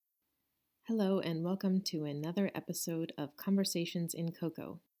Hello and welcome to another episode of Conversations in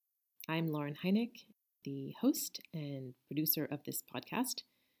Cocoa. I'm Lauren Heineck, the host and producer of this podcast.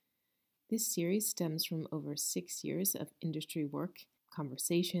 This series stems from over 6 years of industry work,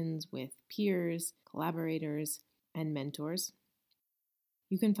 conversations with peers, collaborators, and mentors.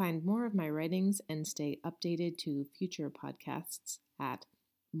 You can find more of my writings and stay updated to future podcasts at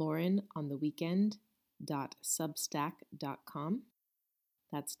laurenontheweekend.substack.com.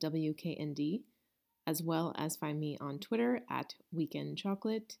 That's WKND, as well as find me on Twitter at Weekend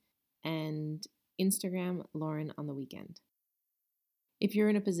Chocolate and Instagram Lauren on the Weekend. If you're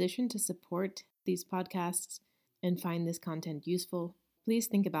in a position to support these podcasts and find this content useful, please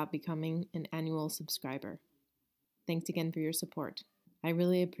think about becoming an annual subscriber. Thanks again for your support. I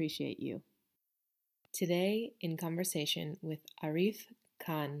really appreciate you. Today, in conversation with Arif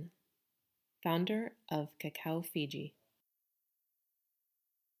Khan, founder of Cacao Fiji.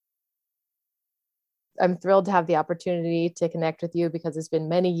 I'm thrilled to have the opportunity to connect with you because it's been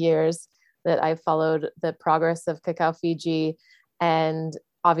many years that I've followed the progress of Cacao Fiji. And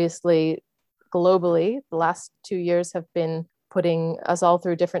obviously, globally, the last 2 years have been putting us all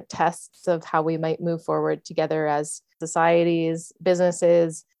through different tests of how we might move forward together as societies,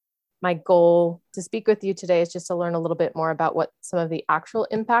 businesses. My goal to speak with you today is just to learn a little bit more about what some of the actual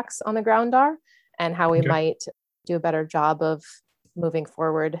impacts on the ground are and how we might do a better job of moving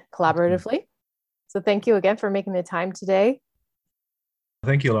forward collaboratively. So thank you again for making the time today.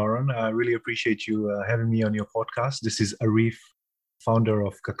 Thank you, Lauren. I really appreciate you having me on your podcast. This is Arif, founder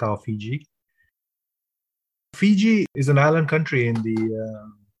of Cacao Fiji. Fiji is an island country in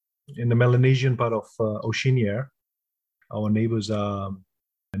the Melanesian part of Oceania. Our neighbors are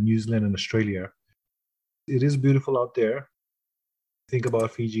New Zealand and Australia. It is beautiful out there. Think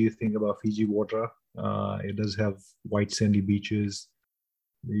about Fiji, think about Fiji water. It does have white sandy beaches.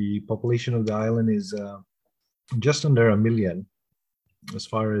 The population of the island is just under 1 million. As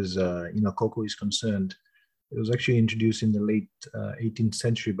far as cocoa is concerned, it was actually introduced in the late 18th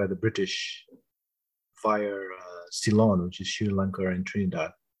century by the British via Ceylon, which is Sri Lanka and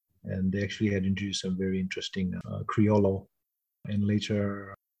Trinidad. And they actually had introduced some very interesting Criollo and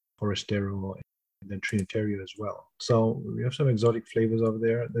later Forastero and then Trinitario as well. So we have some exotic flavors over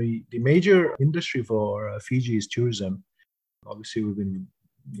there. The major industry for Fiji is tourism. Obviously, we've been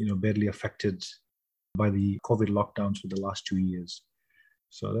badly affected by the COVID lockdowns for the last 2 years.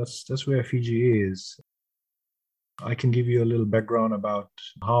 So that's where Fiji is. I can give you a little background about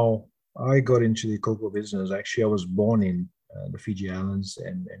how I got into the cocoa business. Actually, I was born in the Fiji Islands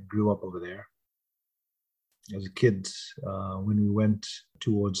and grew up over there. As a kid, when we went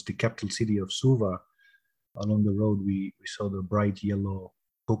towards the capital city of Suva, along the road, we saw the bright yellow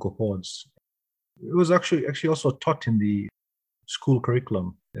cocoa pods. It was actually also taught in the school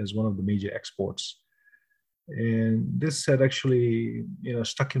curriculum as one of the major exports. And this had actually,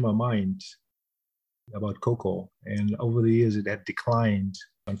 stuck in my mind about cocoa. And over the years, it had declined,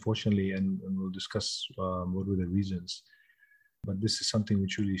 unfortunately, and we'll discuss what were the reasons. But this is something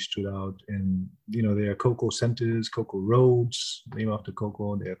which really stood out. And, there are cocoa centers, cocoa roads, named after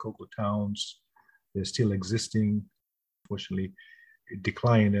cocoa. There are cocoa towns. They're still existing. Unfortunately, it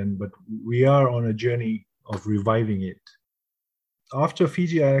declined. But we are on a journey of reviving it. After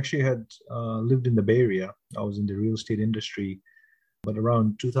Fiji, I actually had lived in the Bay Area. I was in the real estate industry. But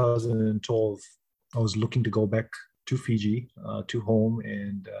around 2012, I was looking to go back to Fiji, to home,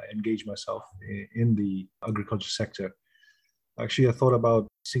 and engage myself in the agriculture sector. Actually, I thought about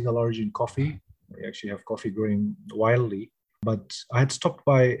single origin coffee. I actually have coffee growing wildly. But I had stopped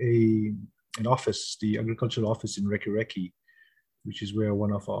by an office, the agricultural office in Reki Reki, which is where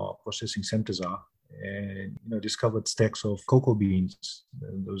one of our processing centers are. And discovered stacks of cocoa beans.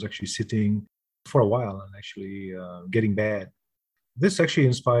 And I was actually sitting for a while and actually getting bad. This actually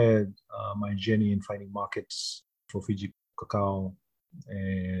inspired my journey in finding markets for Fiji cacao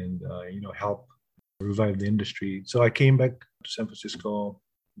and help revive the industry. So I came back to San Francisco,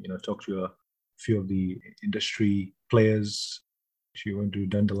 talked to a few of the industry players. Actually went to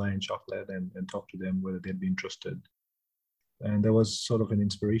Dandelion Chocolate and talked to them whether they'd be interested. And there was sort of an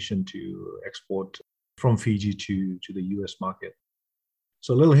inspiration to export from Fiji to the US market.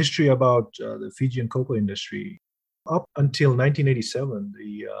 So a little history about the Fijian cocoa industry. Up until 1987,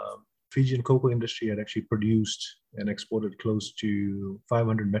 the Fijian cocoa industry had actually produced and exported close to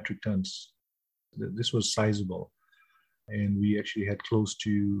 500 metric tons. This was sizable. And we actually had close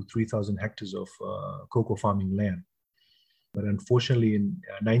to 3,000 hectares of cocoa farming land. But unfortunately, in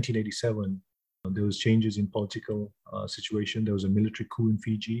 1987, there was changes in political situation. There was a military coup in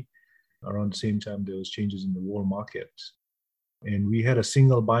Fiji. Around the same time, there was changes in the war market. And we had a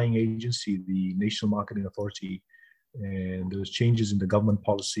single buying agency, the National Marketing Authority, and there was changes in the government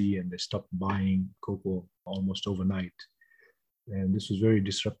policy, and they stopped buying cocoa almost overnight. And this was very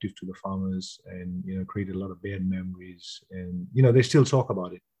disruptive to the farmers, and created a lot of bad memories. And they still talk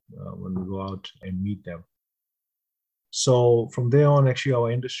about it when we go out and meet them. So from there on, actually,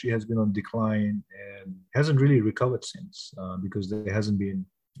 our industry has been on decline and hasn't really recovered since, because there hasn't been,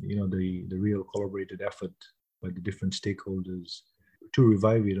 the real collaborated effort by the different stakeholders to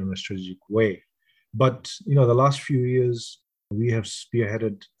revive it in a strategic way. But, the last few years, we have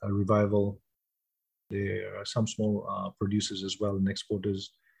spearheaded a revival. There are some small producers as well and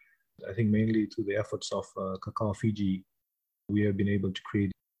exporters. I think mainly through the efforts of Cacao Fiji, we have been able to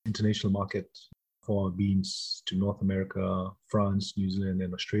create international market for our beans to North America, France, New Zealand,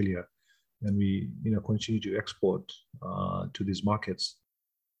 and Australia. And we, continue to export to these markets.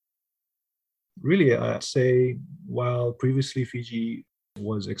 Really, I'd say while previously Fiji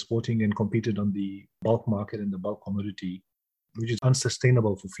was exporting and competed on the bulk market and the bulk commodity, which is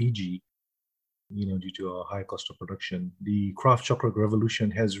unsustainable for Fiji, due to a high cost of production, the craft chocolate revolution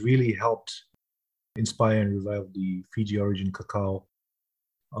has really helped inspire and revive the Fiji origin cacao.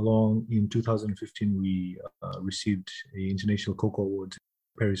 Along in 2015, we received an International Cocoa Award in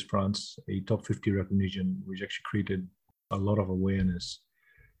Paris, France, a top 50 recognition, which actually created a lot of awareness.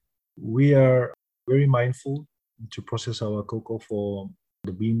 We are very mindful to process our cocoa for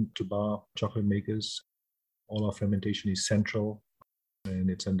the bean to bar chocolate makers. All our fermentation is central, and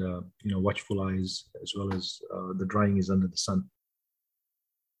it's under watchful eyes, as well as the drying is under the sun.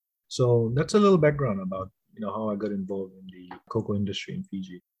 So that's a little background about how I got involved in the cocoa industry in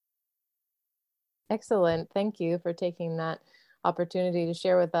Fiji. Excellent. Thank you for taking that opportunity to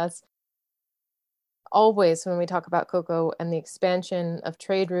share with us. Always, when we talk about cocoa and the expansion of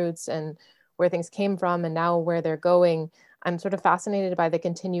trade routes and where things came from and now where they're going, I'm sort of fascinated by the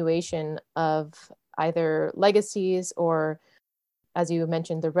continuation of either legacies or, as you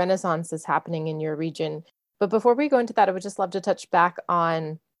mentioned, the renaissance that's happening in your region. But before we go into that, I would just love to touch back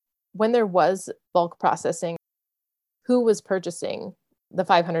on when there was bulk processing, who was purchasing the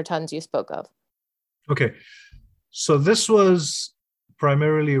 500 tons you spoke of? Okay, so this was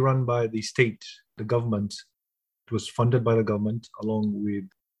primarily run by the state, the government. It was funded by the government, along with,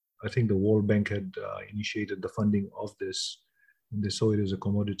 I think the World Bank had initiated the funding of this, and they saw it as a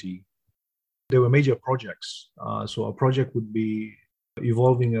commodity. There were major projects. So a project would be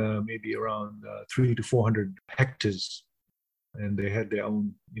evolving maybe around 300 to 400 hectares, and they had their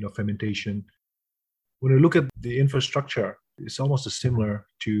own, fermentation. When we look at the infrastructure, it's almost similar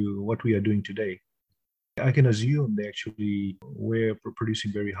to what we are doing today. I can assume they actually were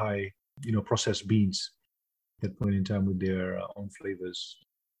producing very high, processed beans at that point in time with their own flavors.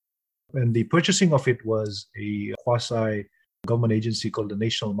 And the purchasing of it was a quasi-government agency called the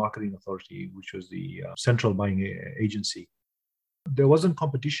National Marketing Authority, which was the central buying agency. There wasn't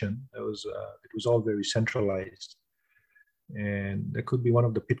competition. It was all very centralized. And that could be one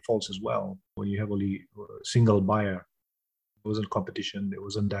of the pitfalls as well. When you have only a single buyer, there wasn't competition, it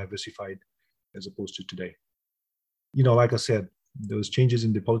wasn't diversified as opposed to today. Like I said, there was changes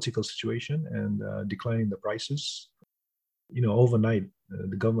in the political situation and declining the prices. Overnight,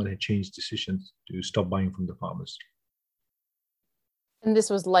 the government had changed decisions to stop buying from the farmers. And this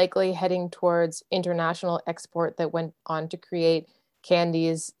was likely heading towards international export that went on to create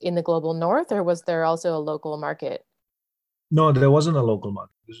candies in the global north, or was there also a local market? No, there wasn't a local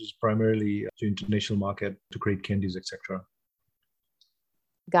market. This was primarily to international market to create candies, etc.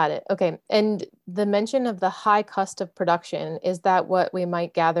 Got it. Okay. And the mention of the high cost of production, is that what we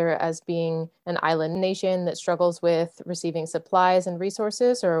might gather as being an island nation that struggles with receiving supplies and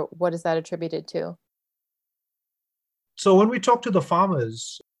resources, or what is that attributed to? So when we talk to the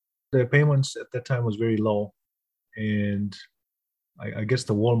farmers, their payments at that time was very low. And I guess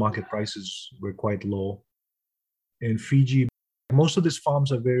the world market prices were quite low. In Fiji, most of these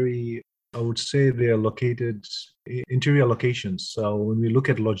farms are very, I would say they are located in interior locations. So when we look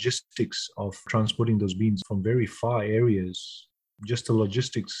at logistics of transporting those beans from very far areas, just the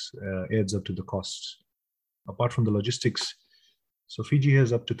logistics adds up to the cost. Apart from the logistics, so Fiji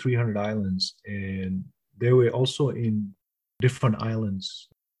has up to 300 islands, and they were also in different islands,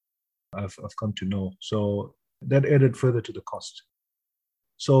 I've come to know. So that added further to the cost.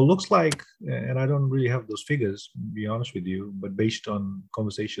 So it looks like, and I don't really have those figures, to be honest with you, but based on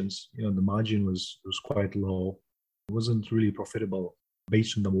conversations, the margin was quite low. It wasn't really profitable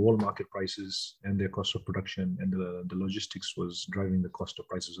based on the world market prices and their cost of production, and the logistics was driving the cost of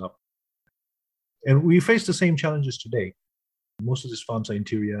prices up. And we face the same challenges today. Most of these farms are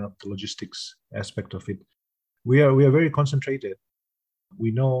interior, the logistics aspect of it We are very concentrated.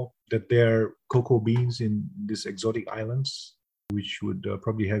 We know that there are cocoa beans in these exotic islands, which would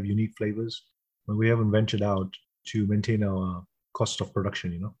probably have unique flavors, but we haven't ventured out to maintain our cost of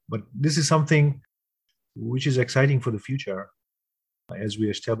production, But this is something which is exciting for the future as we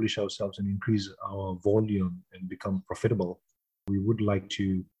establish ourselves and increase our volume and become profitable. We would like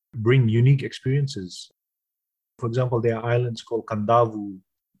to bring unique experiences. For example, there are islands called Kandavu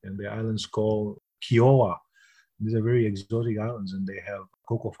and there are islands called Kiowa. These are very exotic islands and they have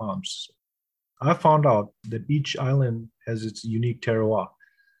cocoa farms. I found out that each island has its unique terroir.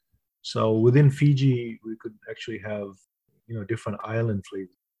 So within Fiji, we could actually have, different island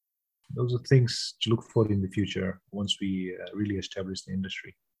flavors. Those are things to look for in the future once we really establish the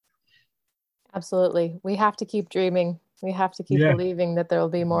industry. Absolutely. We have to keep dreaming. We have to keep Yeah. believing that there will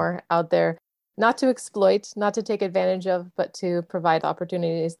be more out there, not to exploit, not to take advantage of, but to provide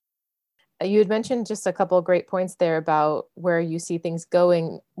opportunities. You had mentioned just a couple of great points there about where you see things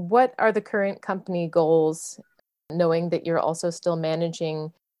going. What are the current company goals, knowing that you're also still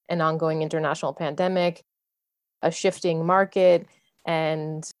managing an ongoing international pandemic, a shifting market,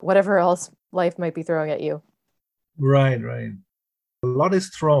 and whatever else life might be throwing at you? Right. A lot is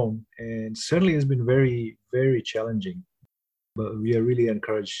thrown and certainly has been very, very challenging. But we are really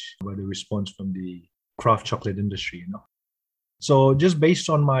encouraged by the response from the craft chocolate industry, So just based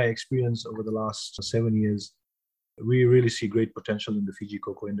on my experience over the last 7 years, we really see great potential in the Fiji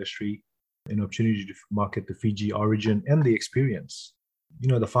cocoa industry, an opportunity to market the Fiji origin and the experience.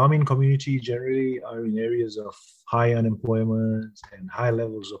 The farming community generally are in areas of high unemployment and high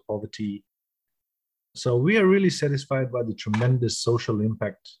levels of poverty. So we are really satisfied by the tremendous social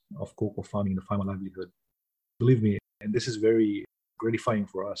impact of cocoa farming in the farmer livelihood. Believe me, and this is very gratifying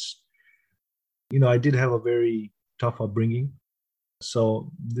for us. I did have a very tough upbringing. So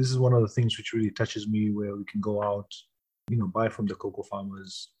this is one of the things which really touches me, where we can go out, buy from the cocoa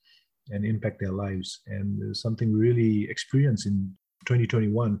farmers and impact their lives. And there's something we really experienced in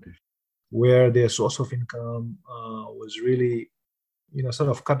 2021, where their source of income was really, sort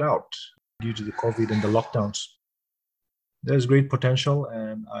of cut out due to the COVID and the lockdowns. There's great potential,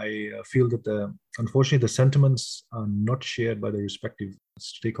 and I feel that unfortunately the sentiments are not shared by the respective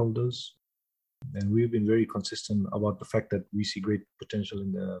stakeholders. And we've been very consistent about the fact that we see great potential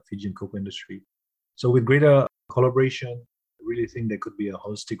in the Fijian cocoa industry. So with greater collaboration, I really think there could be a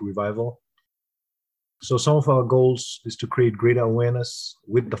holistic revival. So some of our goals is to create greater awareness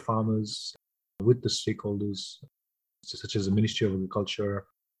with the farmers, with the stakeholders, such as the Ministry of Agriculture,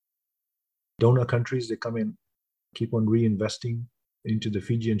 donor countries. They come in, keep on reinvesting into the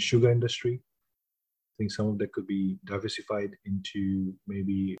Fijian sugar industry. I think some of that could be diversified into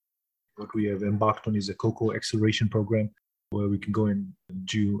maybe what we have embarked on is a cocoa acceleration program, where we can go and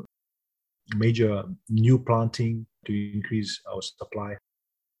do major new planting to increase our supply.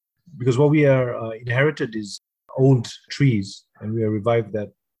 Because what we are inherited is old trees, and we have revived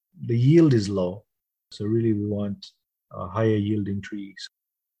that. The yield is low, so really we want higher yielding trees.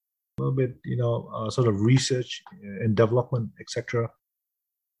 A little bit, sort of research and development, etc.,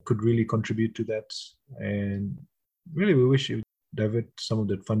 could really contribute to that. And really, we wish to divert some of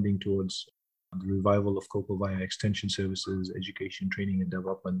that funding towards the revival of cocoa via extension services, education, training, and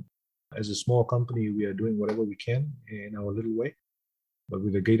development. As a small company, we are doing whatever we can in our little way, but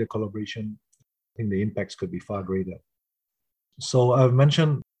with a greater collaboration, I think the impacts could be far greater. So I've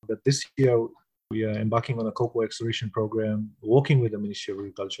mentioned that this year we are embarking on a cocoa acceleration program, working with the Ministry of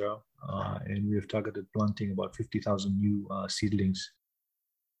Agriculture, and we have targeted planting about 50,000 new seedlings.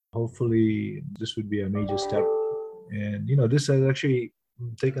 Hopefully, this would be a major step. And, this has actually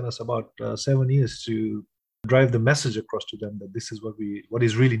taken us about 7 years to drive the message across to them that this is what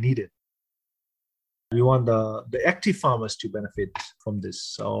is really needed. We want the active farmers to benefit from this.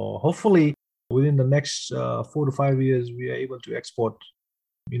 So hopefully, within the next 4 to 5 years, we are able to export,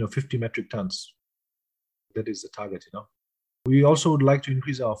 50 metric tons. That is the target, We also would like to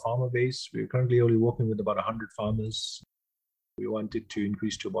increase our farmer base. We're currently only working with about 100 farmers. We wanted to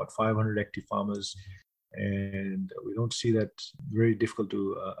increase to about 500 active farmers. And we don't see that very difficult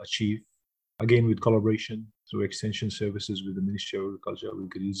to achieve. Again, with collaboration through extension services with the Ministry of Agriculture, we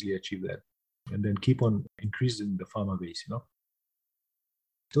could easily achieve that. And then keep on increasing the farmer base,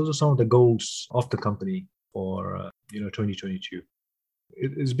 Those are some of the goals of the company for, 2022.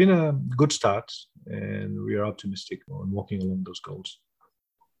 It's been a good start, and we are optimistic on walking along those goals.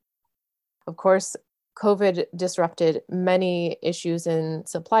 Of course, COVID disrupted many issues in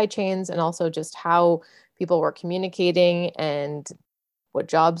supply chains and also just how people were communicating and what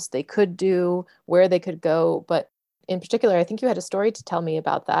jobs they could do, where they could go. But in particular, I think you had a story to tell me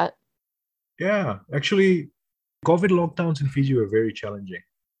about that. Yeah, actually, COVID lockdowns in Fiji were very challenging.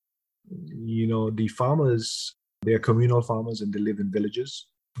 The farmers, they are communal farmers and they live in villages.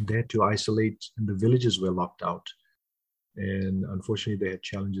 They had to isolate, and the villages were locked out. And unfortunately, they had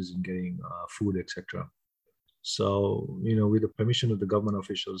challenges in getting food, etc. So, with the permission of the government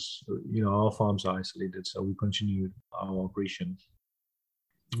officials, our farms are isolated. So we continued our operation.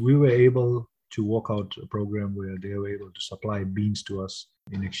 We were able to work out a program where they were able to supply beans to us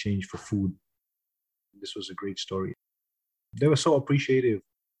in exchange for food. This was a great story. They were so appreciative,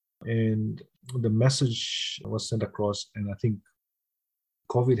 and the message was sent across. And I think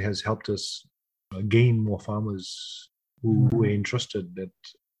COVID has helped us gain more farmers who were interested, that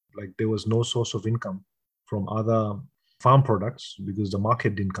like there was no source of income from other farm products because the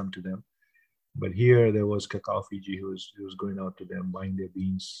market didn't come to them. But here there was Cacao Fiji who was going out to them, buying their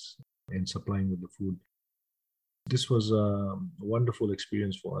beans and supplying with the food. This was a wonderful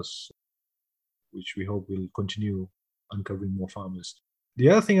experience for us, which we hope will continue uncovering more farmers. The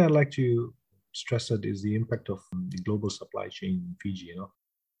other thing I'd like to stress that is the impact of the global supply chain in Fiji.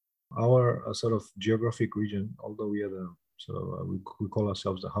 Our sort of geographic region, although we are we call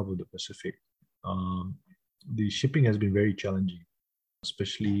ourselves the hub of the Pacific, the shipping has been very challenging,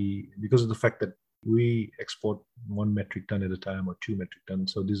 especially because of the fact that we export 1 metric ton at a time or 2 metric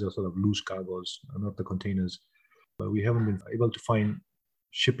tons. So these are sort of loose cargoes, not the containers. But we haven't been able to find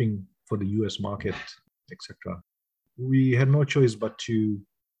shipping for the US market, etc. We had no choice but to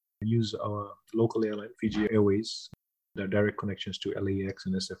use our local airline, Fiji Airways, their direct connections to LAX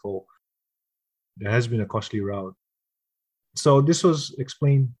and SFO. There has been a costly route. So this was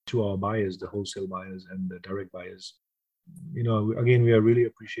explained to our buyers, the wholesale buyers and the direct buyers. Again, we are really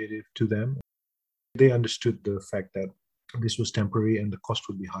appreciative to them. They understood the fact that this was temporary and the cost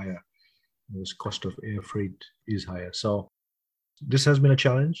would be higher. The cost of air freight is higher. So this has been a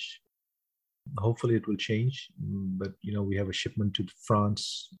challenge. Hopefully it will change. But, we have a shipment to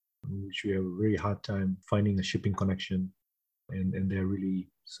France, which we have a very hard time finding a shipping connection. And they're really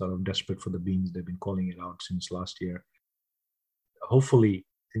sort of desperate for the beans. They've been calling it out since last year. Hopefully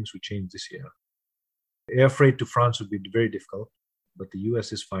things will change this year. Air freight to France would be very difficult, but the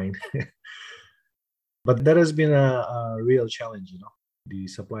US is fine. But that has been a real challenge, the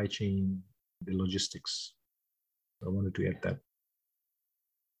supply chain, the logistics. I wanted to add that.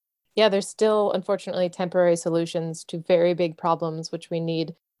 Yeah, there's still, unfortunately, temporary solutions to very big problems, which we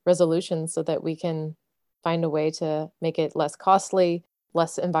need resolutions so that we can find a way to make it less costly,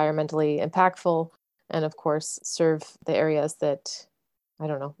 less environmentally impactful, and of course, serve the areas that, I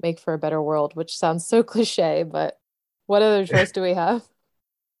don't know, make for a better world, which sounds so cliche, but what other choice do we have?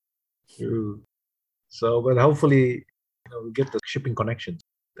 True. So, but hopefully, we get the shipping connections.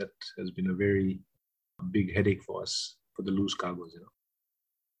 That has been a very big headache for us for the loose cargoes.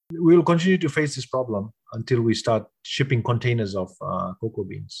 We will continue to face this problem until we start shipping containers of cocoa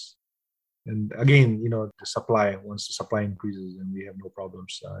beans. And again, the supply, once the supply increases, and we have no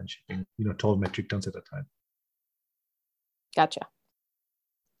problems in shipping, 12 metric tons at a time. Gotcha.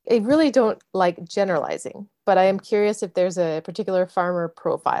 I really don't like generalizing, but I am curious if there's a particular farmer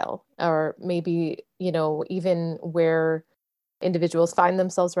profile or maybe, even where individuals find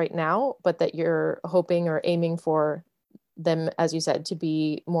themselves right now, but that you're hoping or aiming for them, as you said, to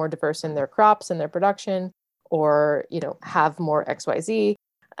be more diverse in their crops and their production, or, have more XYZ,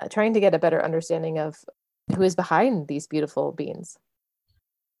 trying to get a better understanding of who is behind these beautiful beans.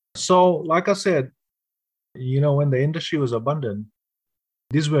 So, like I said, when the industry was abundant,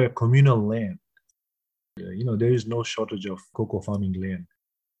 these were communal land. There is no shortage of cocoa farming land.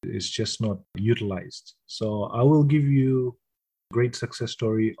 It's just not utilized. So I will give you a great success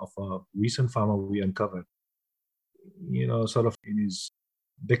story of a recent farmer we uncovered. Sort of in his,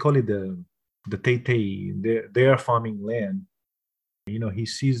 they call it the Tay, their farming land. He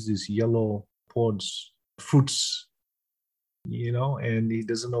sees these yellow pods, fruits, and he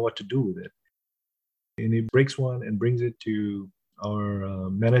doesn't know what to do with it. And he breaks one and brings it to our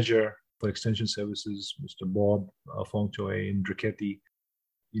manager for extension services, Mr. Bob Fong Choi in Driketi.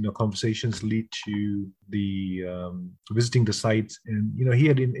 Conversations lead to the visiting the site. And, he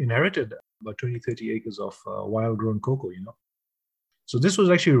had inherited about 20, 30 acres of wild-grown cocoa, So this was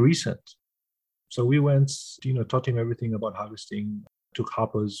actually recent. So we went, taught him everything about harvesting, took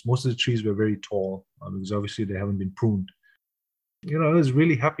hoppers. Most of the trees were very tall because obviously they haven't been pruned. I was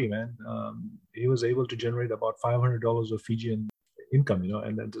really happy, man. He was able to generate about $500 of Fijian income,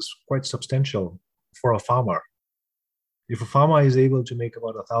 and that is quite substantial for a farmer. If a farmer is able to make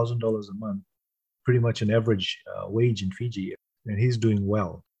about $1,000 a month, pretty much an average wage in Fiji, and he's doing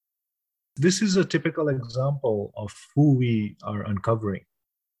well. This is a typical example of who we are uncovering.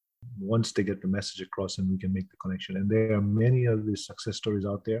 once they get the message across, and we can make the connection. And there are many of these success stories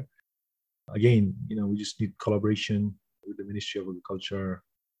out there. Again, we just need collaboration with the Ministry of Agriculture,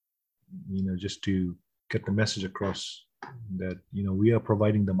 just to get the message across that, we are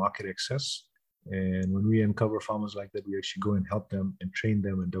providing the market access. And when we uncover farmers like that, we actually go and help them and train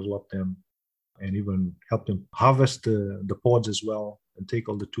them and develop them, and even help them harvest the pods as well, and take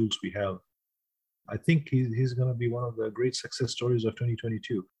all the tools we have. I think he's going to be one of the great success stories of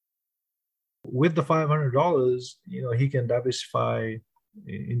 2022. With the $500, he can diversify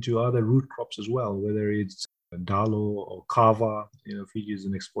into other root crops as well, whether it's dalo or kava. Fiji is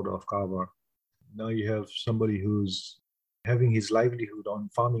an exporter of kava. Now you have somebody who's having his livelihood on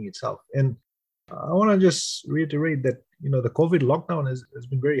farming itself. And I want to just reiterate that, the COVID lockdown has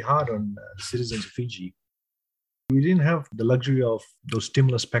been very hard on the citizens of Fiji. We didn't have the luxury of those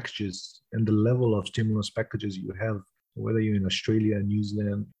stimulus packages and the level of stimulus packages you have, whether you're in Australia, New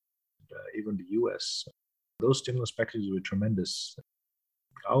Zealand, even the US. Those stimulus packages were tremendous.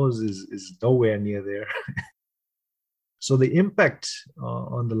 Ours is nowhere near there. So the impact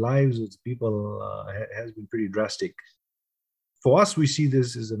on the lives of people has been pretty drastic. For us, we see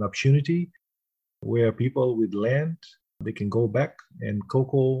this as an opportunity where people with land, they can go back, and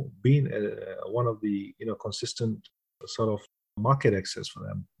cocoa being one of the consistent sort of market access for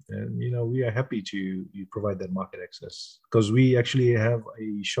them. And we are happy to provide that market access, because we actually have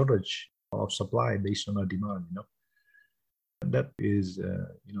a shortage of supply based on our demand. That is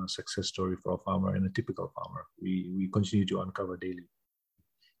a success story for a farmer, and a typical farmer we continue to uncover daily.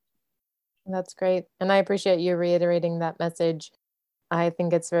 That's great. And I appreciate you reiterating that message. I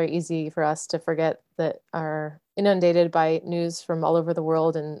think it's very easy for us to forget that are inundated by news from all over the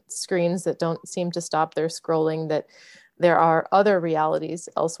world and screens that don't seem to stop their scrolling, that there are other realities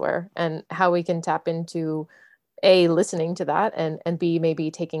elsewhere, and how we can tap into A, listening to that, and B, maybe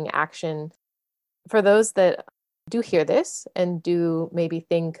taking action. For those that do hear this and do maybe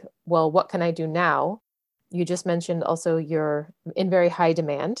think, well, what can I do now? You just mentioned also you're in very high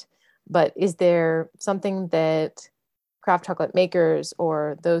demand, but is there something that craft chocolate makers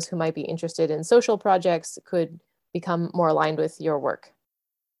or those who might be interested in social projects could become more aligned with your work?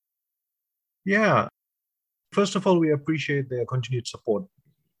 Yeah. First of all, we appreciate their continued support,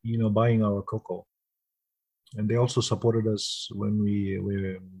 buying our cocoa. And they also supported us when we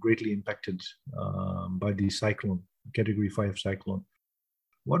were greatly impacted by the cyclone, Category 5 cyclone.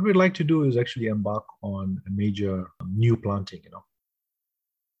 What we'd like to do is actually embark on a major new planting,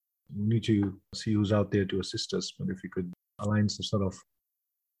 We need to see who's out there to assist us, but if we could align some sort of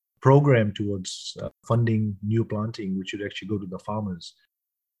program towards funding new planting, which should actually go to the farmers.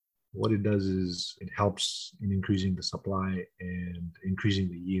 What it does is it helps in increasing the supply and increasing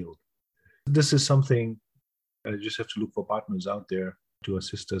the yield. This is something I just have to look for partners out there to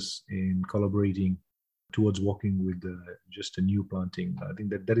assist us in collaborating towards working with just a new planting. I think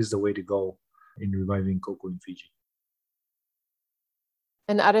that is the way to go in reviving cocoa in Fiji.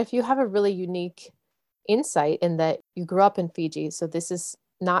 And Arif, you have a really unique insight in that you grew up in Fiji. So this is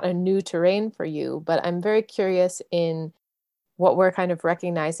not a new terrain for you, but I'm very curious in what we're kind of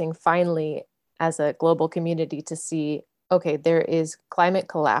recognizing finally as a global community to see, okay, there is climate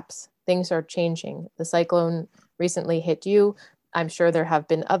collapse. Things are changing. The cyclone recently hit you. I'm sure there have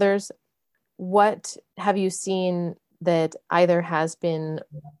been others. What have you seen that either has been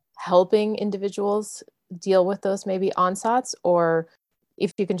helping individuals deal with those maybe onsets, or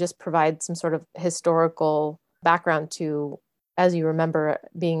if you can just provide some sort of historical background to, as you remember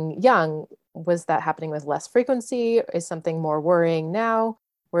being young, was that happening with less frequency? Is something more worrying now?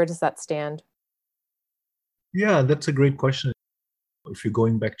 Where does that stand? Yeah, that's a great question. If you're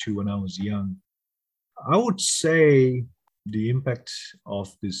going back to when I was young, I would say the impact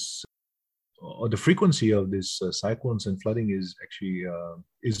of this, or the frequency of this cyclones and flooding is actually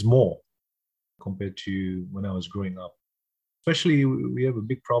is more compared to when I was growing up. Especially, we have a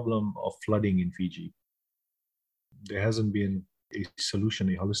big problem of flooding in Fiji. There hasn't been a solution,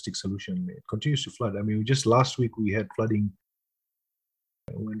 a holistic solution. It continues to flood. I mean, just last week we had flooding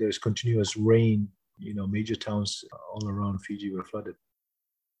when there's continuous rain. Major towns all around Fiji were flooded.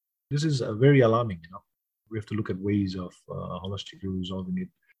 This is very alarming. We have to look at ways of holistically resolving it.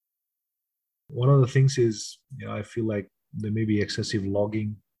 One of the things is, I feel like there may be excessive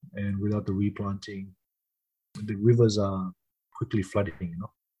logging, and without the replanting, the rivers are quickly flooding.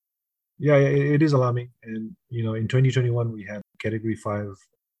 Yeah, it is alarming. And in 2021 we had Category 5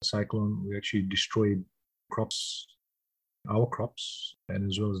 cyclone. We actually destroyed crops, our crops, and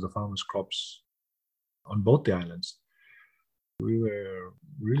as well as the farmers' crops on both the islands. We were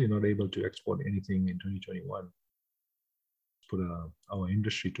really not able to export anything in 2021. put our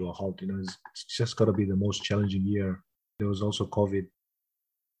industry to a halt. It's just got to be the most challenging year. There was also COVID.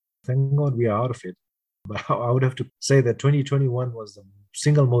 Thank God we are out of it. But I would have to say that 2021 was the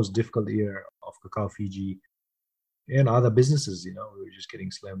single most difficult year of Cacao Fiji and other businesses. We were just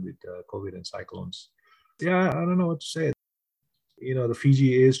getting slammed with COVID and cyclones. Yeah, I don't know what to say. The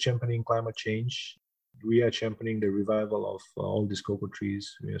Fiji is championing climate change. We are championing the revival of all these cocoa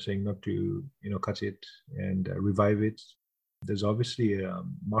trees. We are saying not to, cut it and revive it. There's obviously a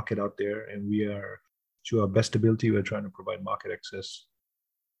market out there, and we are, to our best ability, we're trying to provide market access.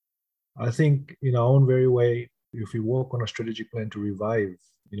 I think in our own very way, if we work on a strategic plan to revive,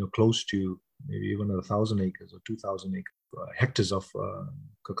 close to maybe even 1,000 acres or 2,000 hectares of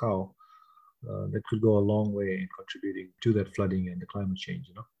cacao, that could go a long way in contributing to that flooding and the climate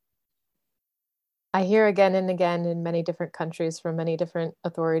change. I hear again and again in many different countries from many different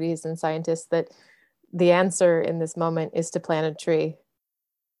authorities and scientists that the answer in this moment is to plant a tree.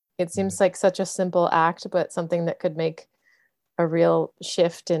 It seems like such a simple act, but something that could make a real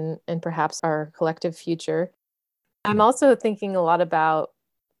shift in perhaps our collective future. I'm also thinking a lot about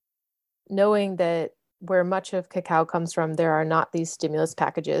knowing that where much of cacao comes from, there are not these stimulus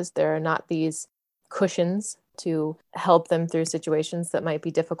packages, there are not these cushions to help them through situations that might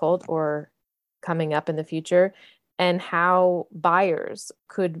be difficult or coming up in the future, and how buyers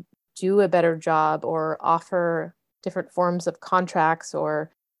could do a better job or offer different forms of contracts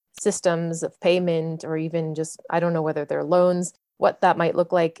or systems of payment, or even just, I don't know whether they're loans, what that might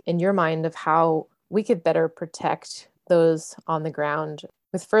look like in your mind of how we could better protect those on the ground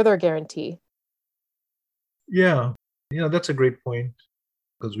with further guarantee. Yeah, that's a great point,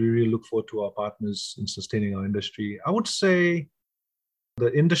 because we really look forward to our partners in sustaining our industry. I would say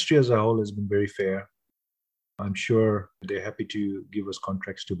the industry as a whole has been very fair. I'm sure they're happy to give us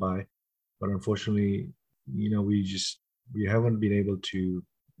contracts to buy, but unfortunately, we haven't been able to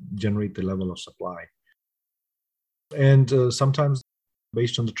generate the level of supply. And sometimes,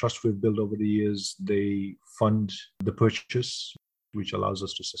 based on the trust we've built over the years, they fund the purchase, which allows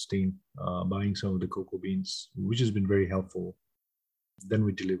us to sustain buying some of the cocoa beans, which has been very helpful. Then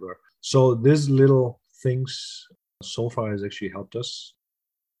we deliver. So these little things so far has actually helped us.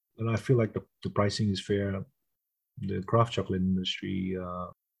 And I feel like the pricing is fair. The craft chocolate industry,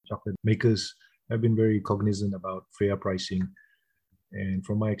 chocolate makers have been very cognizant about fair pricing. And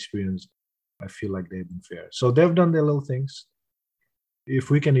from my experience, I feel like they've been fair. So they've done their little things. If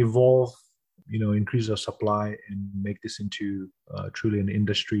we can evolve, increase our supply and make this into truly an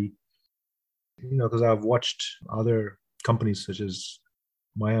industry, because I've watched other companies such as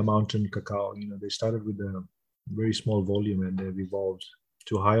Maya Mountain Cacao, they started with a very small volume and they've evolved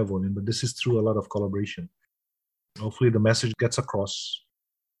to a higher volume, but this is through a lot of collaboration. Hopefully the message gets across.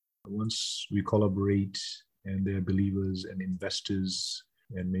 Once we collaborate and there are believers and investors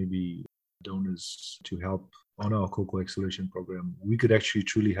and maybe donors to help on our cocoa acceleration program, we could actually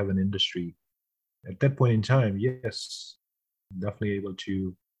truly have an industry. At that point in time, yes, definitely able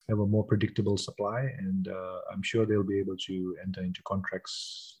to have a more predictable supply, and I'm sure they'll be able to enter into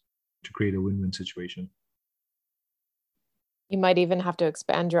contracts to create a win-win situation. You might even have to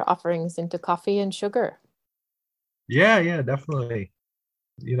expand your offerings into coffee and sugar. Yeah, definitely.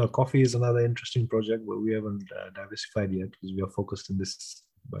 Coffee is another interesting project, but we haven't diversified yet because we are focused in this.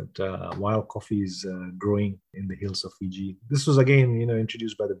 But while coffee is growing in the hills of Fiji, this was again,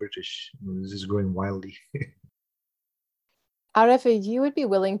 introduced by the British. This is growing wildly. Arif, if you would be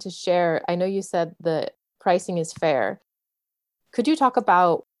willing to share, I know you said the pricing is fair. Could you talk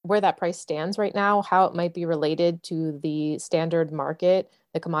about where that price stands right now, how it might be related to the standard market,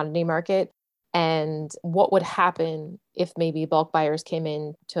 the commodity market, and what would happen if maybe bulk buyers came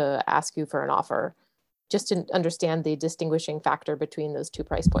in to ask you for an offer, just to understand the distinguishing factor between those two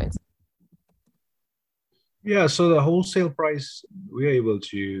price points? Yeah, so the wholesale price, we're able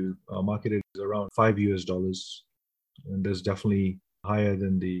to market it around $5, and that's definitely higher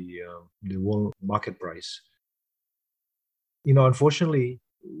than the world market price. Unfortunately,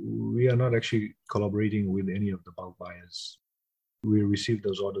 we are not actually collaborating with any of the bulk buyers. We receive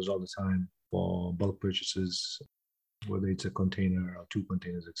those orders all the time for bulk purchases, whether it's a container or 2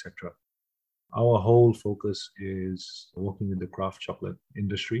 containers, etc. Our whole focus is working with the craft chocolate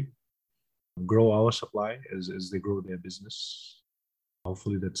industry, grow our supply as they grow their business.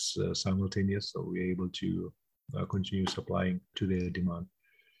 Hopefully that's simultaneous, so we're able to continue supplying to their demand.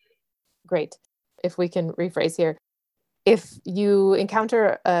 Great. If we can rephrase here, if you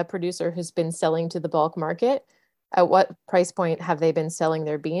encounter a producer who's been selling to the bulk market, at what price point have they been selling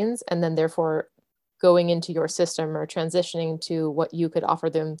their beans, and then therefore going into your system or transitioning to what you could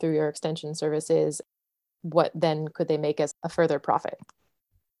offer them through your extension services? what then could they make as a further profit?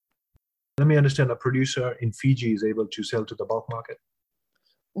 Let me understand, a producer in Fiji is able to sell to the bulk market?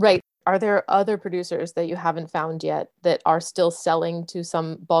 Right. Are there other producers that you haven't found yet that are still selling to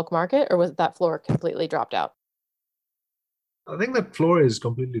some bulk market, or was that floor completely dropped out? I think that floor is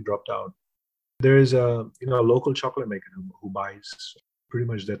completely dropped out. There is a local chocolate maker who buys. Pretty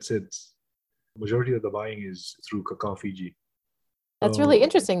much that's it. Majority of the buying is through Cacao Fiji. That's So, really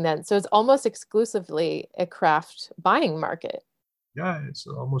interesting then. So it's almost exclusively a craft buying market. yeah, it's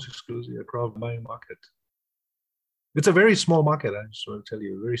almost exclusively a craft buying market. It's a very small market, I just want to tell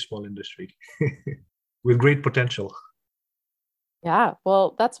you, a very small industry with great potential. Yeah,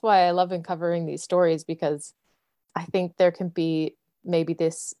 well, that's why I love uncovering these stories, because I think there can be maybe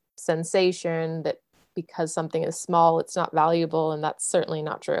this sensation that because something is small, it's not valuable, and that's certainly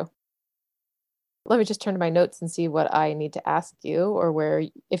not true. Let me just turn to my notes and see what I need to ask you, or where,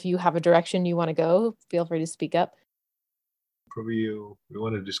 if you have a direction you want to go, feel free to speak up. Probably we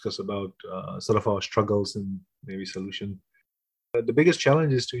want to discuss about sort of our struggles and maybe solution. The biggest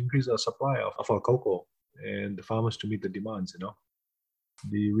challenge is to increase our supply of our cocoa and the farmers to meet the demands,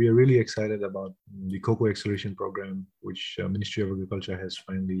 We are really excited about the Cocoa Acceleration Program, which Ministry of Agriculture has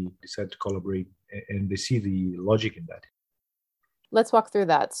finally decided to collaborate, and they see the logic in that. Let's walk through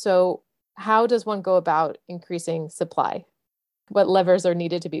that. So, how does one go about increasing supply? What levers are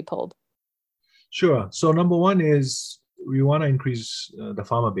needed to be pulled? Sure. So number one is we want to increase the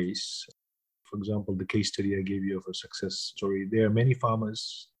farmer base. For example, the case study I gave you of a success story. There are many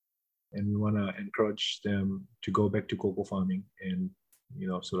farmers, and we want to encourage them to go back to cocoa farming and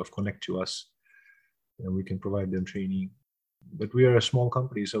sort of connect to us, and we can provide them training. But we are a small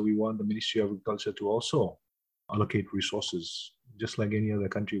company, so we want the Ministry of Agriculture to also allocate resources, just like any other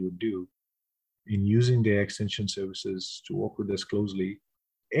country would do, in using their extension services to work with us closely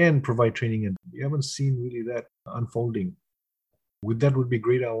and provide training. And we haven't seen really that unfolding. With that would be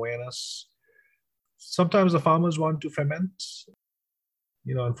greater awareness. Sometimes the farmers want to ferment.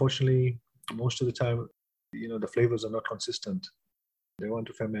 Unfortunately, most of the time, the flavors are not consistent. They want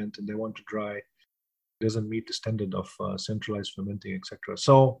to ferment and they want to dry. It doesn't meet the standard of centralized fermenting, etc.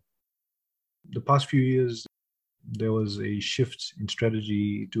 So the past few years, there was a shift in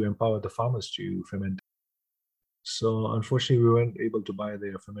strategy to empower the farmers to ferment. So unfortunately, we weren't able to buy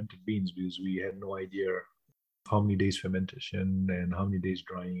their fermented beans because we had no idea how many days fermentation and how many days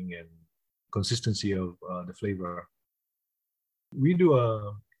drying and consistency of the flavor. We do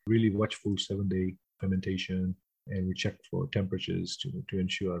a really watchful 7-day fermentation, and we check for temperatures to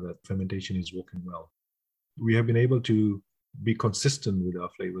ensure that fermentation is working well. We have been able to be consistent with our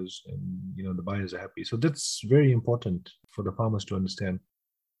flavors, and the buyers are happy. So that's very important for the farmers to understand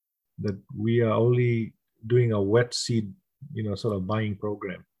that we are only doing a wet seed, sort of buying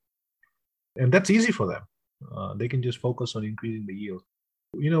program. And that's easy for them. They can just focus on increasing the yield.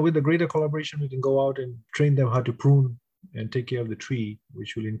 With the greater collaboration, we can go out and train them how to prune and take care of the tree,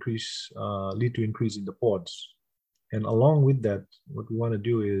 which will lead to increase in the pods. And along with that, what we want to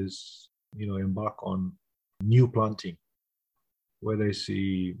do is, embark on new planting, whether it's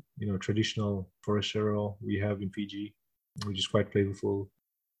the, traditional forastero we have in Fiji, which is quite flavorful,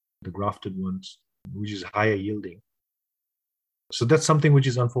 the grafted ones, which is higher yielding. So that's something which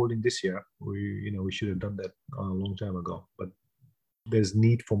is unfolding this year. We should have done that a long time ago, but there's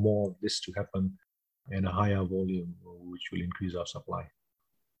need for more of this to happen and a higher volume, which will increase our supply.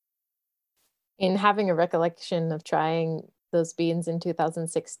 In having a recollection of trying those beans in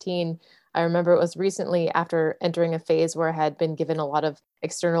 2016, I remember it was recently after entering a phase where I had been given a lot of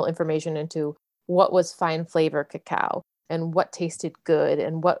external information into what was fine flavor cacao and what tasted good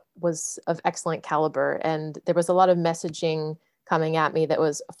and what was of excellent caliber. And there was a lot of messaging coming at me that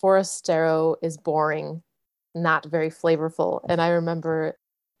was Forastero is boring, not very flavorful. And I remember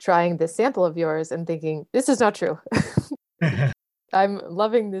trying this sample of yours and thinking, this is not true. I'm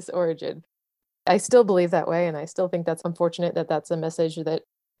loving this origin. I still believe that way, and I still think that's unfortunate that that's a message that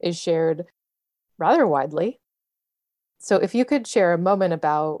is shared rather widely. So if you could share a moment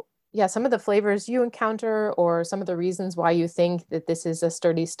about, some of the flavors you encounter or some of the reasons why you think that this is a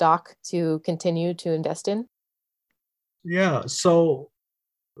sturdy stock to continue to invest in. Yeah, so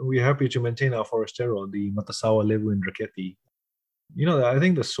we're happy to maintain our forastero, the Matasawa Levu in Raketi. I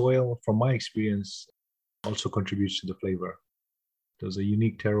think the soil, from my experience, also contributes to the flavor. There's a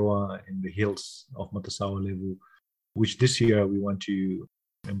unique terroir in the hills of Matasawa Levu, which this year we want to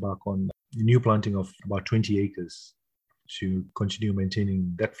embark on a new planting of about 20 acres to continue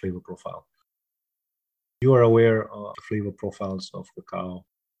maintaining that flavor profile. You are aware of the flavor profiles of cacao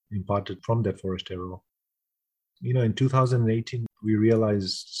imparted from that forastero. In 2018, we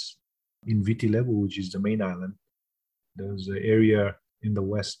realized in Viti Levu, which is the main island. There was an area in the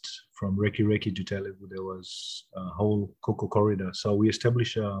west from Reki Reki to Televu. There was a whole cocoa corridor. So we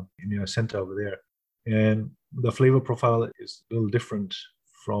established a center over there. And the flavor profile is a little different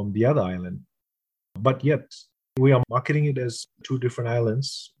from the other island. But yet, we are marketing it as two different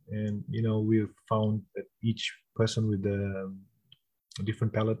islands. And, we've found that each person with a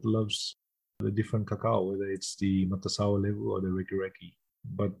different palate loves the different cacao, whether it's the Matasawa Levu or the Reki Reki.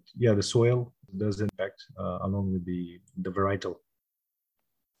 But yeah, the soil does impact along with the varietal.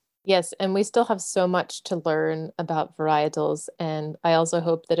 Yes, and we still have so much to learn about varietals. And I also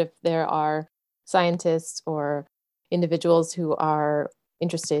hope that if there are scientists or individuals who are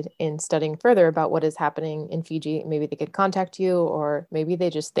interested in studying further about what is happening in Fiji, maybe they could contact you, or maybe they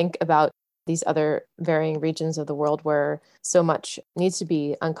just think about these other varying regions of the world where so much needs to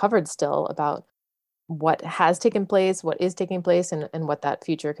be uncovered still about what has taken place, what is taking place, and what that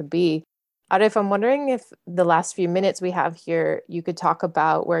future could be. Arif, I'm wondering if the last few minutes we have here, you could talk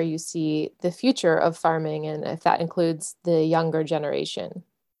about where you see the future of farming and if that includes the younger generation.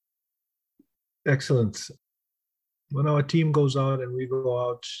 Excellent. When our team goes out and we go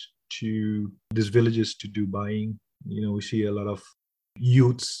out to these villages to do buying, we see a lot of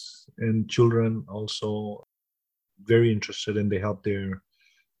youths and children also very interested, and they help their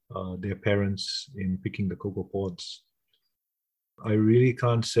parents in picking the cocoa pods. I really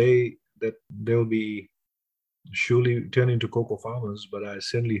can't say that they'll be surely turn into cocoa farmers, but I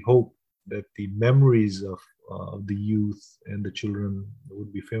certainly hope that the memories of the youth and the children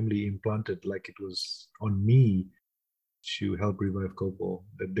would be firmly implanted, like it was on me to help revive cocoa,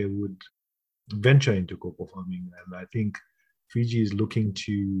 that they would venture into cocoa farming. And I think Fiji is looking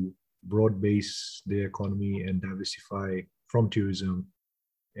to broad base their economy and diversify from tourism.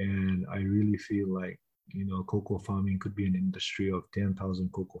 And I really feel like, cocoa farming could be an industry of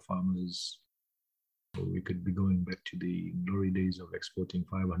 10,000 cocoa farmers. So we could be going back to the glory days of exporting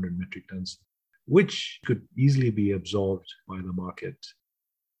 500 metric tons, which could easily be absorbed by the market.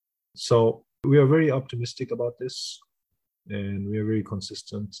 So we are very optimistic about this, and we are very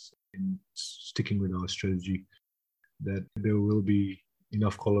consistent in sticking with our strategy that there will be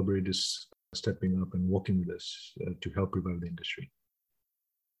enough collaborators stepping up and working with us to help revive the industry.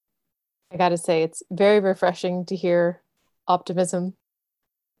 I got to say, it's very refreshing to hear optimism.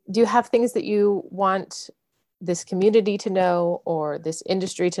 Do you have things that you want this community to know, or this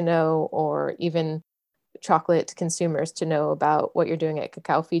industry to know, or even chocolate consumers to know about what you're doing at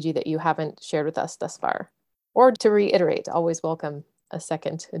Cacao Fiji that you haven't shared with us thus far? Or to reiterate, always welcome a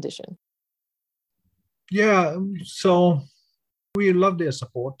second edition. Yeah, so we love their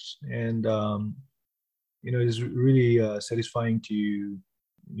support, and it's really satisfying to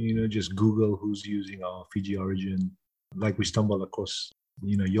just Google who's using our Fiji origin. Like we stumbled across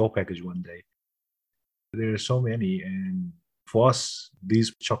your package one day. There are so many, and for us,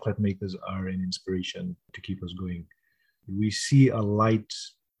 these chocolate makers are an inspiration to keep us going. We see a light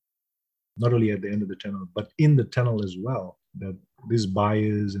not only at the end of the tunnel, but in the tunnel as well, that these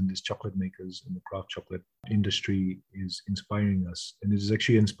buyers and these chocolate makers in the craft chocolate industry is inspiring us. And it has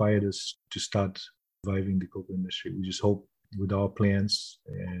actually inspired us to start reviving the cocoa industry. We just hope with our plans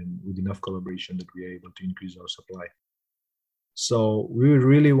and with enough collaboration that we are able to increase our supply. So we would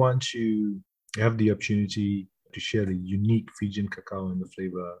really want to have the opportunity to share the unique Fijian cacao and the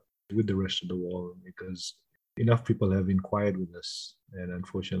flavor with the rest of the world, because enough people have inquired with us, and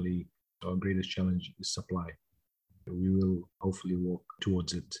unfortunately our greatest challenge is supply. We will hopefully work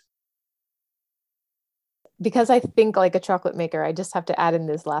towards it. Because I think like a chocolate maker, I just have to add in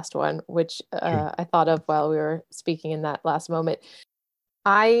this last one, which Sure. I thought of while we were speaking in that last moment.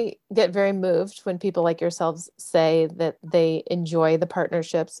 I get very moved when people like yourselves say that they enjoy the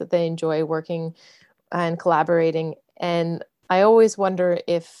partnerships, that they enjoy working and collaborating. And I always wonder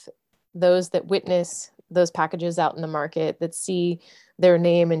if those that witness those packages out in the market, that see their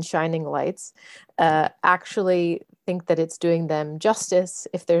name in shining lights, actually think that it's doing them justice,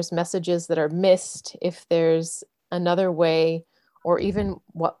 if there's messages that are missed, if there's another way, or even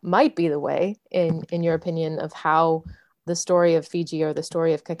what might be the way, in your opinion, of how the story of Fiji or the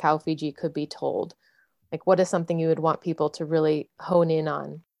story of Cacao Fiji could be told. Like, what is something you would want people to really hone in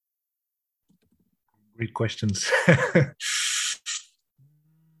on? Great questions.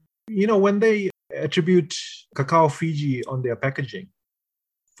 When they attribute Cacao Fiji on their packaging,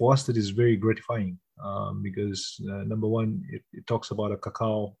 for us, that is very gratifying because number one, it talks about a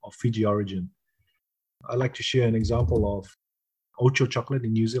cacao of Fiji origin. I like to share an example of Ocho chocolate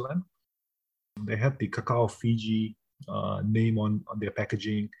in New Zealand. They had the Cacao Fiji name on their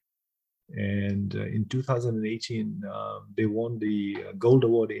packaging. And in 2018, they won the Gold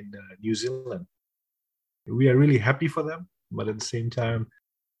Award in New Zealand. We are really happy for them, but at the same time,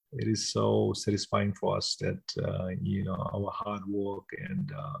 it is so satisfying for us that our hard work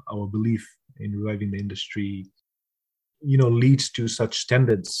and our belief in reviving the industry leads to such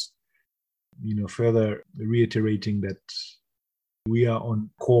standards, further reiterating that we are on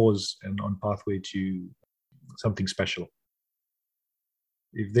course and on pathway to something special.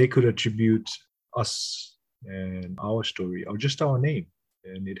 If they could attribute us and our story or just our name,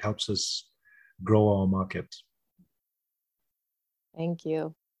 and it helps us grow our market. Thank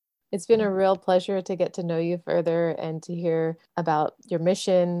you. It's been a real pleasure to get to know you further and to hear about your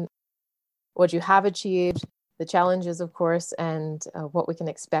mission, what you have achieved, the challenges, of course, and what we can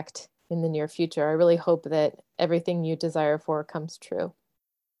expect in the near future. I really hope that everything you desire for comes true.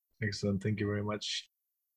 Excellent. Thank you very much.